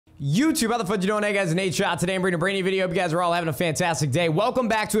YouTube, how the fuck you doing? Hey guys, Nadeshot. Today I'm bringing a brand new video. Hope you guys are all having a fantastic day. Welcome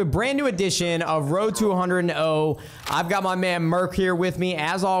back to a brand new edition of Road to 100-0. I've got my man Merc here with me,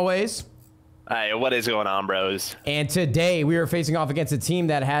 as always. Hey, what is going on, bros? And today we are facing off against a team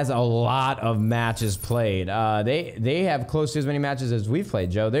that has a lot of matches played. They have close to as many matches as we've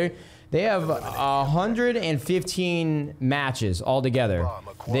played, Joe. They have 115 matches altogether.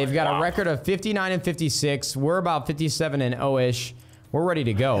 They've got a record of 59 and 56. We're about 57 and 0-ish. We're ready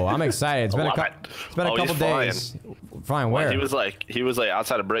to go. I'm excited. It's been a couple days. Fine, where? Well, he was like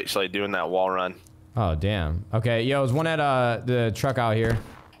outside of bricks, like doing that wall run. Oh damn. Okay, yo, there's one at the truck out here.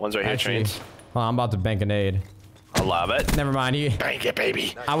 One's right here, trains. Well, I'm about to bank a nade. I love it. Never mind. Bank it,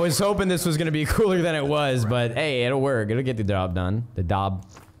 baby. I was hoping this was gonna be cooler than it was, but hey, it'll work. It'll get the job done. The dob.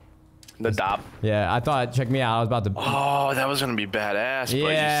 The dob. Yeah, I thought. Check me out. I was about to. Oh, that was gonna be badass.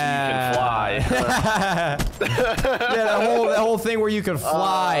 Yeah. But you can fly. Yeah, that whole thing where you could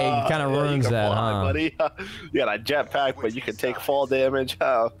fly kind of ruins that, fly, huh? buddy. You got a jetpack, but you can take fall damage.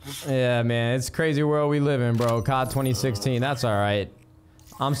 Huh? Yeah, man, it's a crazy world we live in, bro. COD 2016. That's all right.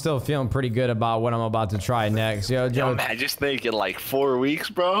 I'm still feeling pretty good about what I'm about to try next. Yo, Joe. Yo, man, just think in like 4 weeks,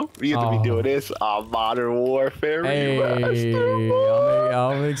 bro, we get to be doing this on Modern Warfare. Hey,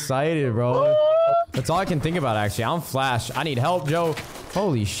 I'm excited, bro. That's all I can think about, actually. I'm Flash. I need help, Joe.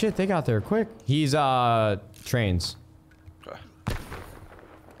 Holy shit, they got there quick. He's, trains. Okay.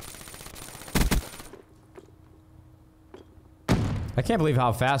 I can't believe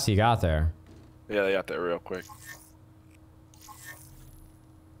how fast he got there. Yeah, they got there real quick.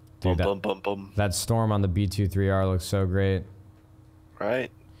 Dude, boom. That storm on the B23R looks so great. Right?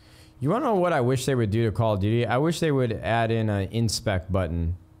 You wanna know what I wish they would do to Call of Duty? I wish they would add in an inspect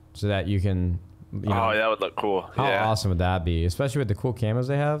button so that you can, you know, oh, that would look cool. How yeah. awesome would that be? Especially with the cool camos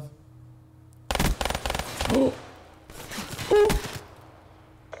they have. Oh.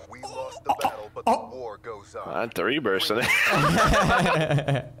 We lost the battle, but the war goes on. 3 bursts in it.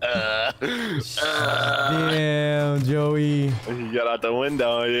 Damn, Joey. He got out the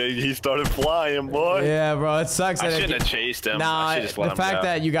window. He started flying, boy. Yeah, bro, it sucks. I shouldn't have chased him. Nah, the fact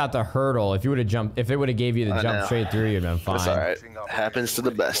that you got the hurdle, if you would have jumped, if it would have gave you the jump straight through, you'd have been fine. That's all right. Happens to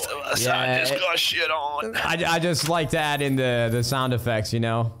the best of us. Yeah, I just got shit on. I just like to add in the sound effects, you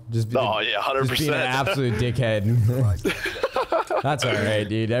know? Oh, yeah, 100%. Just being an absolute dickhead. That's all right,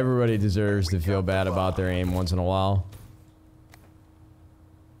 dude. Everybody deserves to feel bad about their aim once in a while.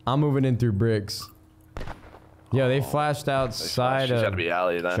 I'm moving in through bricks. Yeah, they flashed outside of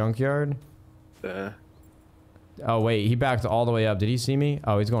junkyard. Yeah. Oh wait, he backed all the way up. Did he see me?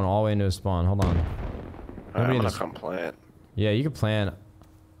 Oh, he's going all the way into his spawn. Hold on. I'm gonna come plant. Yeah, you can plant.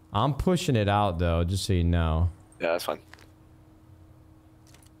 I'm pushing it out though, just so you know. Yeah, that's fine.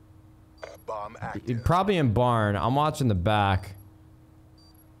 Bomb active. Probably in barn. I'm watching the back.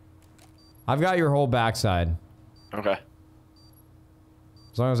 I've got your whole backside. Okay.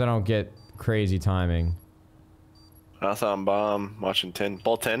 As long as I don't get crazy timing. That's on bomb. Watching 10.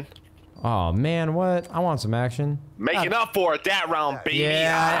 Ball 10. Oh man, what? I want some action. Making up for it that round, baby.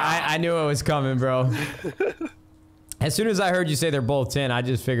 Yeah, I knew it was coming, bro. As soon as I heard you say they're both 10, I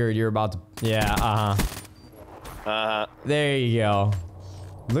just figured you're about to. Yeah, There you go.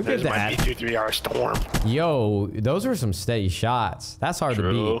 Look at that. B23R storm. Yo, those were some steady shots. That's hard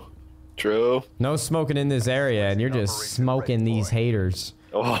to beat. True. No smoking in this area, and you're just smoking these haters.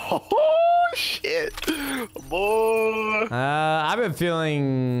 Oh, shit. Boy. I've been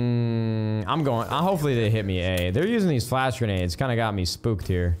feeling... I'm going... hopefully they hit me A. They're using these flash grenades. Kind of got me spooked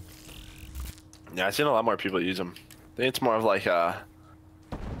here. Yeah, I've seen a lot more people use them. I think it's more of like a...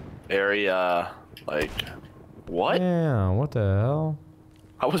 area... like... What? Yeah, what the hell?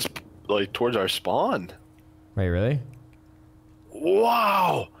 I was, like, towards our spawn. Wait, really?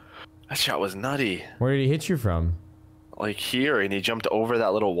 Wow! That shot was nutty. Where did he hit you from? Like here, and he jumped over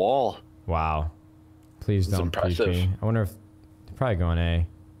that little wall. Wow. Please don't peek me. I wonder if they're probably going A.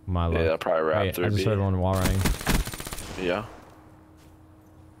 My luck. Yeah, they'll probably wrap through I just heard one wall running. Yeah.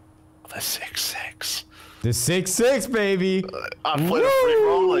 The 6-6. The 6-6, baby. I played a free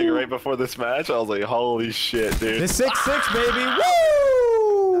roll like right before this match. I was like, holy shit, dude. The 6-6, baby. Woo!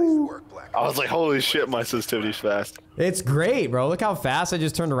 Nice work, Black. I was like, holy shit, my sensitivity's fast. It's great, bro. Look how fast I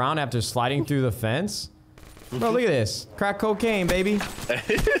just turned around after sliding through the fence. Bro, look at this. Crack cocaine, baby.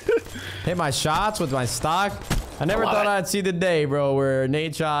 Hit my shots with my stock. I never thought I'd see the day, bro, where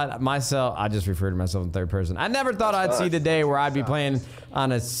Nadeshot, myself, I just referred to myself in third person. I never thought I'd see the day where I'd be playing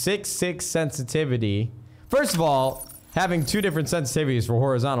on a 6-6 sensitivity. First of all, having 2 different sensitivities for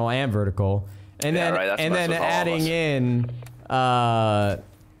horizontal and vertical. And then, adding in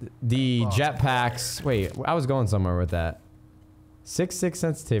the jetpacks. Wait, I was going somewhere with that. 6.6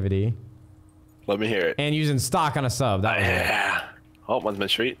 sensitivity. Let me hear it. And using stock on a sub. That was it. Yeah. Oh, one's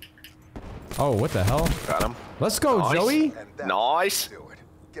mid-street. Oh, what the hell? Got him. Let's go, Nice. Joey. And that's Nice. how you do it.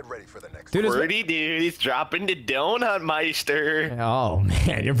 Get ready for the next Dude, one. it's- Pretty dude, he's dropping the donut meister. Oh,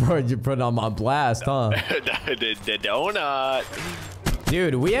 man. You're putting on my blast, huh? the donut.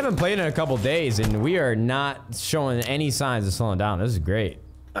 Dude, we haven't played in a couple days, and we are not showing any signs of slowing down. This is great.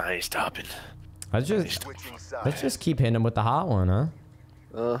 Nice topping. Let's just Switching sides. keep hitting him with the hot one, huh?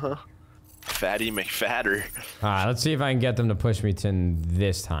 Uh-huh. Fatty McFatter. All right, let's see if I can get them to push me to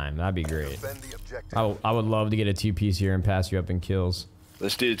this time. That'd be great. Defend the objective. I would love to get a two-piece here and pass you up in kills.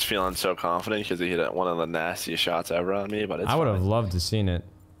 This dude's feeling so confident because he hit one of the nastiest shots ever on me, but it's I would have fine. loved to seen it.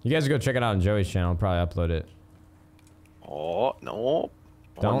 You guys go check it out on Joey's channel. I'll probably upload it. Oh, no.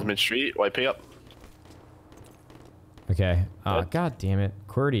 Don't. One's mid-street. White pick up. Okay. What? God damn it.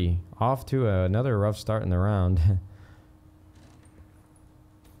 QWERTY, off to another rough start in the round.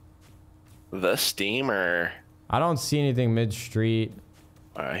 The steamer. I don't see anything mid-street.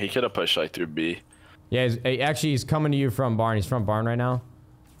 He could have pushed like through B. Yeah, actually, he's coming to you from barn. He's from barn right now.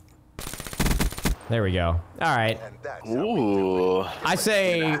 There we go. All right. And that's how we do Ooh. I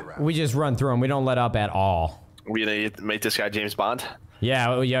say we just run through him. We don't let up at all. We gonna make this guy James Bond?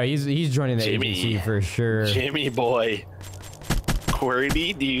 Yeah, yeah, he's joining the Jimmy. agency for sure. Jimmy boy.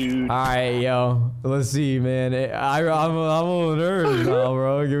 QWERTY dude. All right, yo, let's see, man. I'm a little nervous now,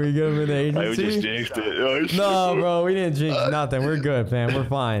 bro. Can we get him in the I just agency? jinxed it. No, bro, we didn't jinx nothing. We're good, man. We're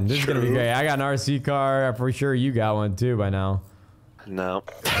fine. This is gonna be True. great. I got an RC car. I'm pretty sure you got one too by now. No.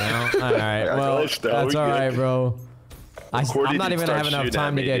 No? All right. Well, Let's go. that's We all good. right, bro. I'm QWERTY not dude even gonna have starts enough shooting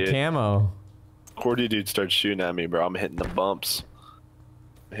time at to me, get dude. camo. QWERTY dude starts shooting at me, bro. I'm hitting the bumps.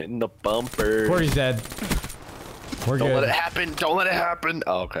 Hitting the bumper. QWERTY's dead. We're Don't let it good. happen. Don't let it happen.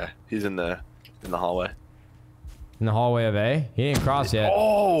 Oh, okay. He's in the hallway. In the hallway of A. He didn't cross yet.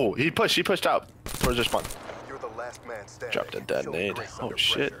 Oh, he pushed out towards their spawn. You're the last man standing. Dropped a dead Show nade. grace Oh under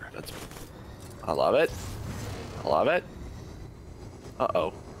shit. pressure. I love it. I love it.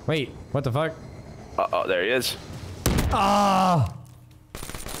 Uh-oh. Wait, what the fuck? Uh-oh, there he is. Ah!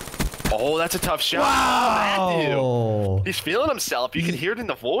 Oh, that's a tough shot. Matthew. Oh. He's feeling himself. You can hear it in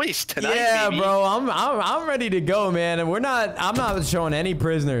the voice tonight, Yeah, baby. bro, I'm ready to go, man. And I'm not showing any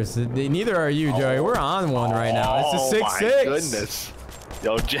prisoners. Neither are you, Joey. We're on one right now. It's a 6-6. Oh, my goodness.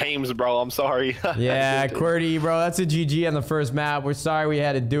 Yo, James, bro, I'm sorry. Yeah, QWERTY, bro, that's a GG on the first map. We're sorry we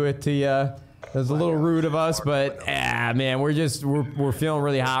had to do it to you. It was a little rude of us, but yeah, man, we're feeling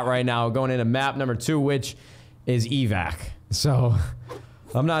really hot right now. Going into map number 2, which is evac. So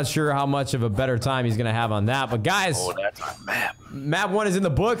I'm not sure how much of a better time he's gonna have on that. But guys, Oh, that's a map. map 1 is in the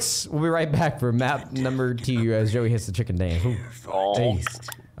books. We'll be right back for map number 2 as Joey hits the chicken dance. Ooh. Oh. Jeez.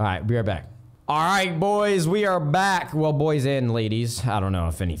 All right, be right back. All right, boys, we are back. Well, boys and ladies. I don't know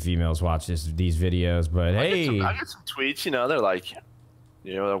if any females watch these videos, but hey. I get some tweets, you know, they're like,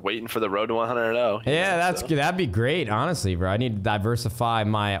 you know, they're waiting for the road to 100-0. Yeah, that'd be great, honestly, bro. I need to diversify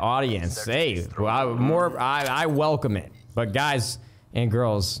my audience. Hey, I welcome it. But guys and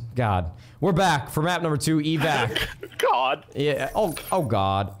girls, God, we're back for map number 2, evac. God. Yeah. Oh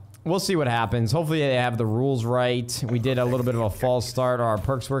God. We'll see what happens. Hopefully they have the rules right. We did a little bit of a false start. Are our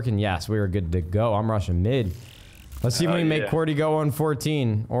perks working? Yes, we were good to go. I'm rushing mid. Let's see if we can make yeah. QWERTY go on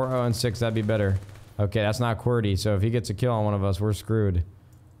 14 or 0-6. That'd be better. Okay, that's not QWERTY. So if he gets a kill on one of us, we're screwed.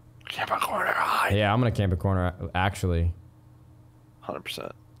 Camp a corner high. Yeah, I'm gonna camp a corner. Actually,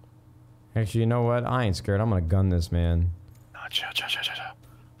 100%. you know what? I ain't scared. I'm gonna gun this man. No, chill.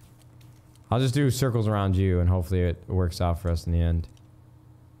 I'll just do circles around you, and hopefully it works out for us in the end.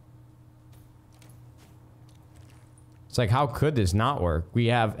 It's like, how could this not work? We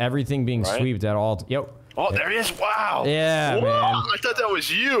have everything being Right? sweeped at all. Yep. Oh, there he is. Wow. Yeah, Whoa, man. I thought that was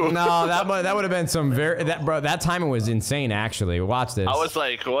you. No, that would have been some that timing was insane. Actually, watch this. I was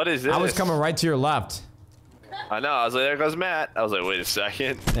like, what is this? I was coming right to your left. I know. I was like, there goes Matt. I was like, wait a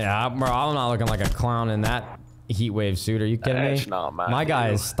second. Yeah, bro, I'm not looking like a clown in that heat wave suit. Are you kidding That's me? not mine, My guy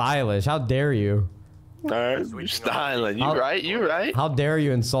dude. is stylish. How dare you? All right, you styling. You I'll- right? You right? How dare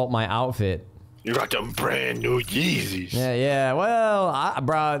you insult my outfit? You got them brand new Yeezys. Yeah. Well,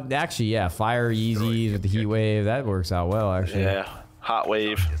 bro, actually, yeah, fire Yeezys with the heat wave. That works out well, actually. Yeah. Hot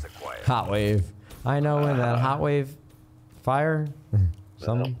wave. Is acquired. Hot wave. I know in that hot wave fire.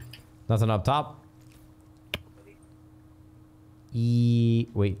 Something. Nothing up top.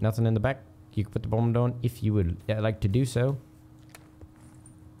 Wait, nothing in the back. You can put the bomb down if you would like to do so.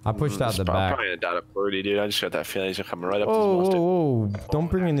 I pushed out the I'm back. probably gonna die to Birdie, dude. I just got that feeling he's gonna come right up to Whoa, this monster. whoa. Don't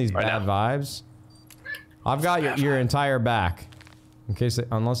bring in these Right bad now. vibes. I've got your entire back. In case,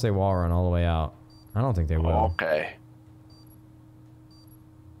 unless they wall run all the way out. I don't think they will. Okay.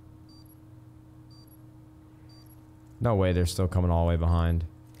 No way they're still coming all the way behind.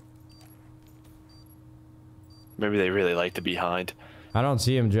 Maybe they really like the behind. I don't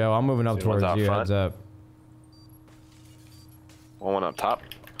see him, Joe. I'm moving up See one's towards out you. front. Heads up. One up top.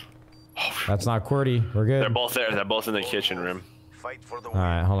 That's not QWERTY. We're good. They're both there. They're both in the kitchen room. Fight for the All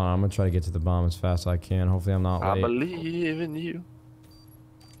right, hold on. I'm gonna try to get to the bomb as fast as I can. Hopefully, I'm not I late. believe in you.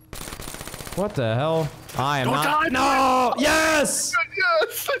 What the hell? I am Don't not. die, No! Yes!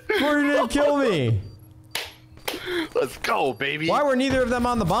 Yes! QWERTY didn't kill me. Let's go, baby. Why were neither of them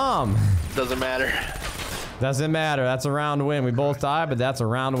on the bomb? Doesn't matter. Doesn't matter. That's a round win. We both died, but that's a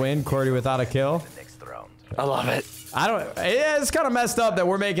round win. QWERTY without a kill. next round. I love it. I don't. Yeah, it's kind of messed up that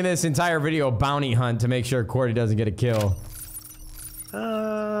we're making this entire video a bounty hunt to make sure QWERTY doesn't get a kill.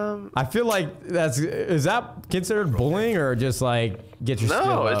 I feel like is that considered bullying or just like get your skill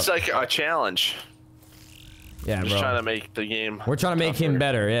No, up? it's like a challenge. Yeah, I'm bro. just trying to make the game. We're trying to make him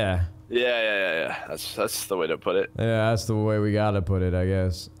better. Yeah. Yeah. That's the way to put it. Yeah, that's the way we gotta put it, I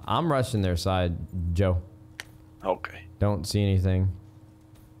guess. I'm rushing their side, Joe. Okay. Don't see anything.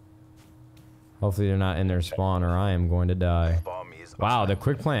 Hopefully they're not in their spawn or I am going to die. Bomb is Wow, the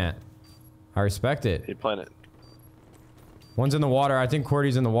quick plant. I respect it. He playing it. One's in the water. I think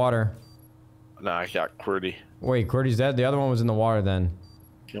QWERTY's in the water. No, I got QWERTY. Wait, QWERTY's dead? The other one was in the water then.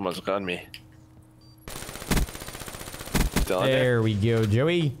 He almost got me. Still in there? There we go,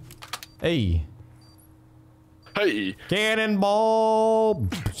 Joey. Hey. Hey. Cannonball.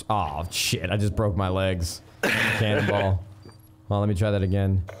 Oh, shit. I just broke my legs. Cannonball. Well, let me try that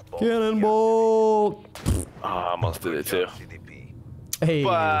again. Cannonball. Oh, I almost did it too. CDP. Hey.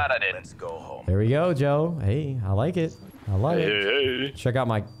 But I didn't. Let's go home. There we go, Joe. Hey, I like it. I love it. Hey. Check out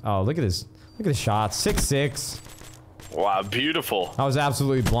my... Oh, look at this. Look at the shot. 6'6". Wow, beautiful. I was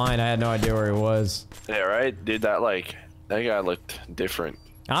absolutely blind. I had no idea where he was. Yeah, right? Dude, that guy looked different.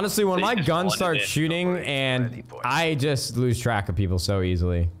 Honestly, when They my just gun wanted starts it. shooting and I just lose track of people so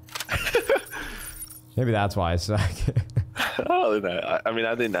easily. Maybe that's why I suck. I mean,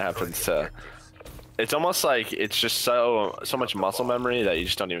 I think that happens to... It's almost like it's just so much muscle memory that you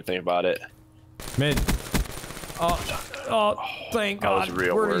just don't even think about it. Mid. Oh, thank I was God.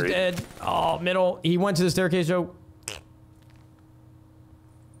 real QWERTY's worried. dead. Oh, middle. He went to the staircase, Joe.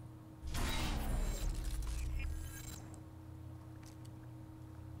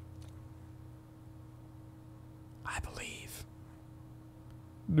 I believe.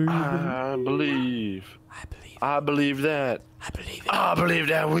 I believe. I believe. I believe that. I believe it. I believe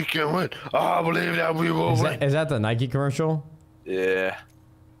that we can win. I believe that we will win. Is that the Nike commercial? Yeah.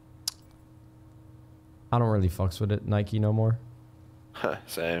 I don't really fucks with it, Nike no more.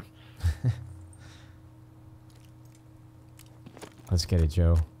 Same. Let's get it,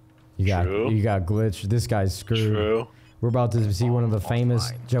 Joe. You True. got glitch. This guy's screwed. True. We're about to see one of the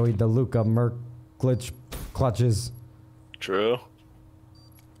famous Joey DeLuca Merc glitch clutches. True.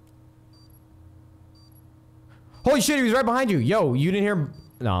 Holy shit, he was right behind you. Yo, you didn't hear him?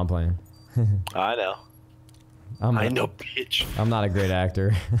 No, I'm playing. I know. I know, bitch. I'm not a great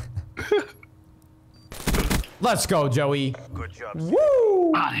actor. Let's go, Joey. Good job. Woo!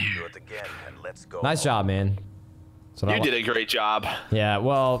 Do it again and let's go. Nice job, man. That's what I You wa- did a great job. Yeah,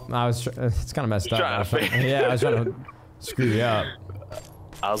 well, it's kind of messed up. Trying to I was trying- yeah, I was trying to screw you up.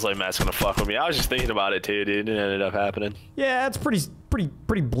 I was like, Matt's gonna fuck with me. I was just thinking about it too, dude. It ended up happening. Yeah, it's pretty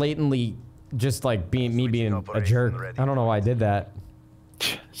blatantly just like me being a jerk. I don't know why I did that.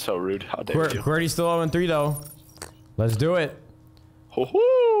 So rude. How dare you? QWERTY's still 0-3 though. Let's do it.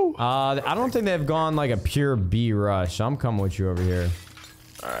 Hoo-hoo. I don't think they've gone like a pure B rush. I'm coming with you over here.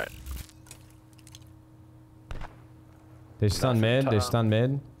 All right. They stun mid. They stun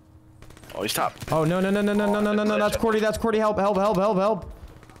mid. Oh, he's top. Oh no. That's QWERTY. That's QWERTY. Help!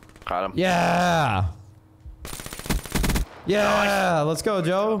 Got him. Yeah. Yeah. Let's go,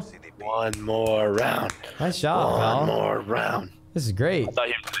 Joe. One more round. Nice job, One pal. more round. This is great. I thought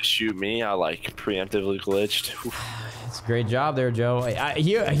he was gonna shoot me. I like preemptively glitched. Oof. It's a great job there, Joe.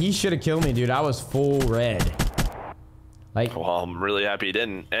 He should have killed me, dude. I was full red. Like, Well, I'm really happy he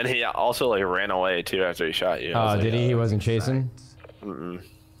didn't. And he also like ran away too after he shot you. I oh, was like, did he? He wasn't chasing?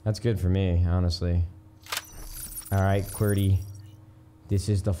 That's good for me, honestly. All right, QWERTY. This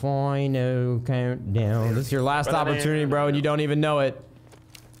is the final countdown. This is your last opportunity, bro, and you don't even know it.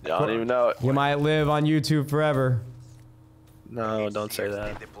 I don't even know it. You might live on YouTube forever. No, don't say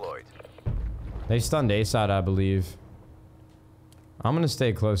that. Deployed. They stunned A side, I believe. I'm gonna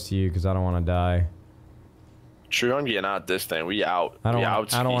stay close to you because I don't want to die. True, I'm getting out this thing. We out. I We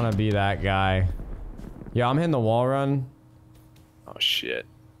don't want to be that guy. Yeah, I'm hitting the wall run. Oh shit.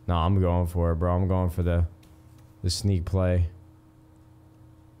 No, I'm going for it, bro. I'm going for the sneak play.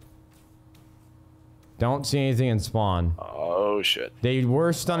 Don't see anything in spawn. Oh, shit. They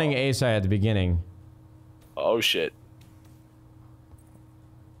were stunning A side at the beginning. Oh, shit.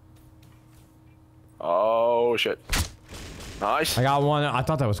 Oh, shit. Nice. I got one. I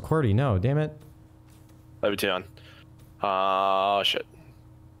thought that was QWERTY. No, damn it. Leviton. Oh, shit.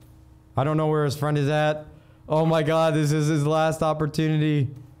 I don't know where his friend is at. Oh my god, this is his last opportunity.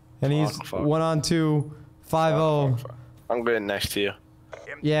 And he's Fuck. 1 on 2. 5-0. I'm getting next to you.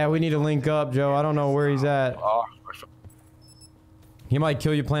 Yeah, we need to link up, Joe. I don't know where he's at. Oh, He might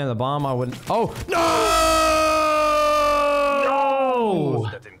kill you planting the bomb. I wouldn't. Oh, no! No!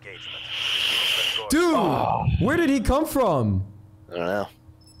 That engagement. Dude, where did he come from? I don't know.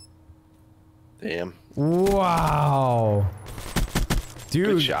 Damn. Wow. Dude,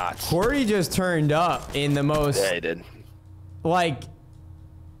 Good shots. QWERTY just turned up in the most, Yeah, he did. like,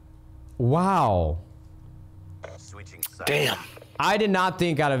 wow. Switching sides. Damn. I did not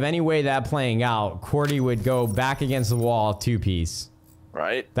think out of any way that playing out, QWERTY would go back against the wall 2-piece.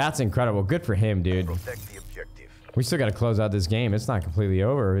 Right? That's incredible. Good for him, dude. Protect the objective. We still got to close out this game. It's not completely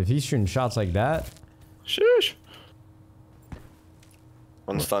over. If he's shooting shots like that. Shush.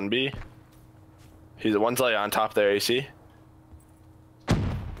 One stun B. He's one's like on top there, AC.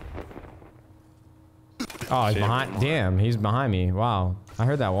 Oh, he's behind. Damn, he's behind me. Wow. I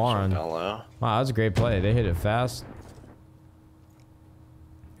heard that Warren. Down low. Wow, that was a great play. They hit it fast.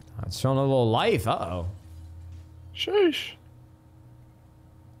 It's showing a little life. Uh-oh. Sheesh.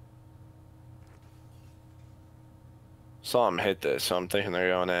 Saw him hit this, so I'm thinking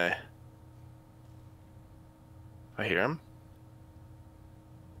they're going A. I hear him.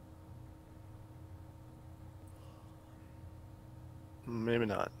 Maybe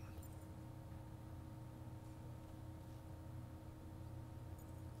not.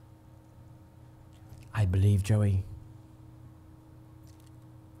 I believe Joey.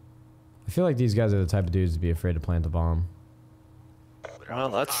 I feel like these guys are the type of dudes to be afraid to plant a bomb. Well,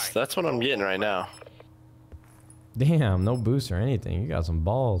 that's what I'm getting right now. Damn, no boost or anything. You got some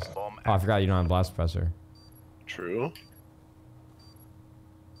balls. Oh, I forgot you don't have blast suppressor. True.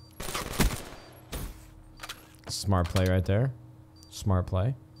 Smart play right there. Smart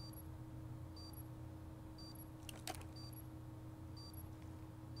play.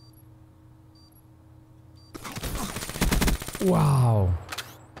 Wow.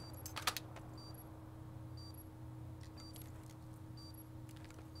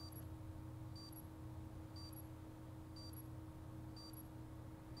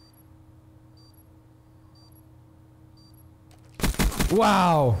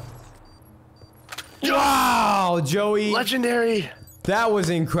 Wow. Wow, Joey. Legendary. That was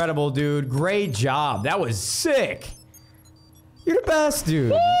incredible, dude. Great job. That was sick. You're the best,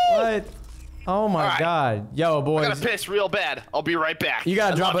 dude. What? Oh my right. god. Yo, boys. I gotta piss real bad. I'll be right back. You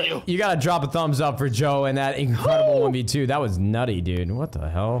gotta drop you. you gotta drop a thumbs up for Joe and that incredible 1v2. That was nutty, dude. What the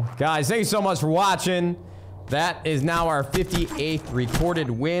hell? Guys, thank you so much for watching. That is now our 58th recorded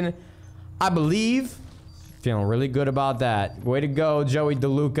win. I believe. Feeling really good about that. Way to go, Joey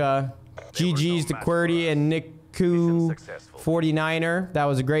DeLuca. GG's to QWERTY and Niku 49er. That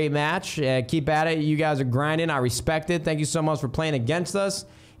was a great match. Keep at it. You guys are grinding. I respect it. Thank you so much for playing against us.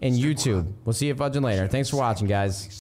 And YouTube. We'll see you fudging later. Thanks for watching, guys.